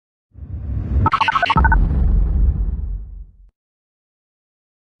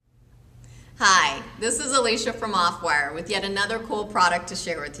Hi, this is Alicia from Offwire with yet another cool product to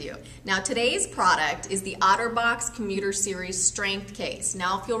share with you. Now today's product is the OtterBox Commuter Series Strength Case.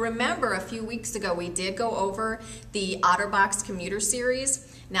 Now if you'll remember, a few weeks ago we did go over the OtterBox Commuter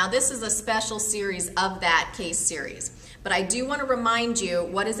Series. Now this is a special series of that case series. But I do want to remind you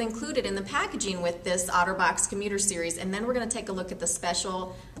what is included in the packaging with this OtterBox Commuter Series, and then we're going to take a look at the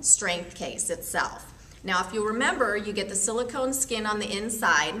special strength case itself. Now if you'll remember, you get the silicone skin on the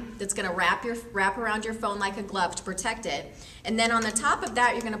inside that's going to wrap around your phone like a glove to protect it. And then on the top of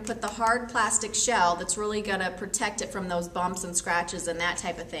that, you're going to put the hard plastic shell that's really going to protect it from those bumps and scratches and that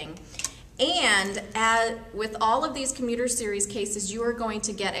type of thing. And with all of these Commuter Series cases, you are going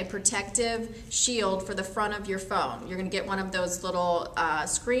to get a protective shield for the front of your phone. You're going to get one of those little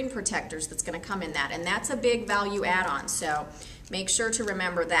screen protectors that's going to come in that. And that's a big value add-on, so make sure to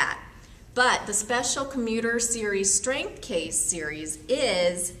remember that. But the special Commuter Series Strength Case series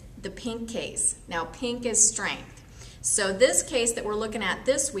is the pink case. Now pink is strength. So this case that we're looking at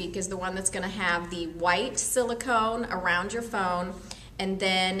this week is the one that's going to have the white silicone around your phone and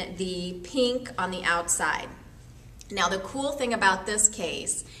then the pink on the outside. Now the cool thing about this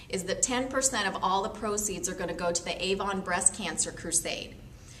case is that 10% of all the proceeds are going to go to the Avon Breast Cancer Crusade.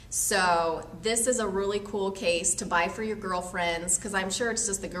 So this is a really cool case to buy for your girlfriends, because I'm sure it's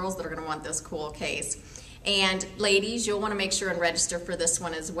just the girls that are going to want this cool case. And ladies, you'll want to make sure and register for this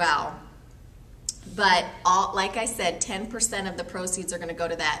one as well. But like I said, 10% of the proceeds are going to go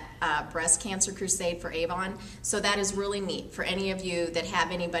to that Breast Cancer Crusade for Avon. So that is really neat. For any of you that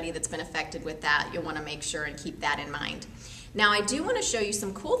have anybody that's been affected with that, you'll want to make sure and keep that in mind. Now I do want to show you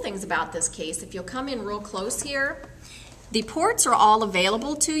some cool things about this case. If you'll come in real close here, the ports are all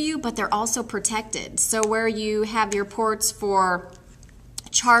available to you, but they're also protected. So where you have your ports for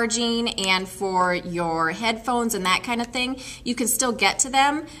charging and for your headphones and that kind of thing, you can still get to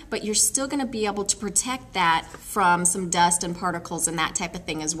them, but you're still going to be able to protect that from some dust and particles and that type of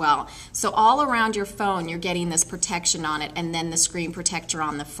thing as well. So all around your phone, you're getting this protection on it, and then the screen protector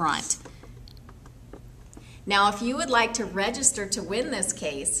on the front. Now, if you would like to register to win this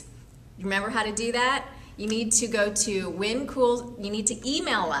case, remember how to do that? You need to go to you need to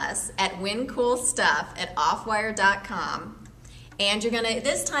email us at wincoolstuff@offwire.com, and you're going to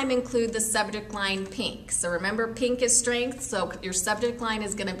this time include the subject line pink. So remember, pink is strength, so your subject line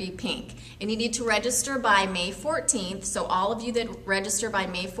is going to be pink. And you need to register by May 14th, so all of you that register by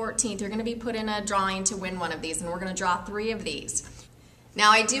May 14th are going to be put in a drawing to win one of these, and we're going to draw 3 of these.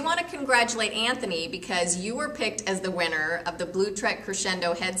 Now I do want to congratulate Anthony, because you were picked as the winner of the Blue Trek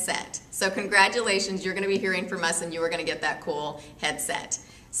Crescendo headset. So congratulations, you're going to be hearing from us and you are going to get that cool headset.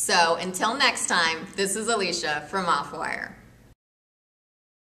 So until next time, this is Alicia from Offwire.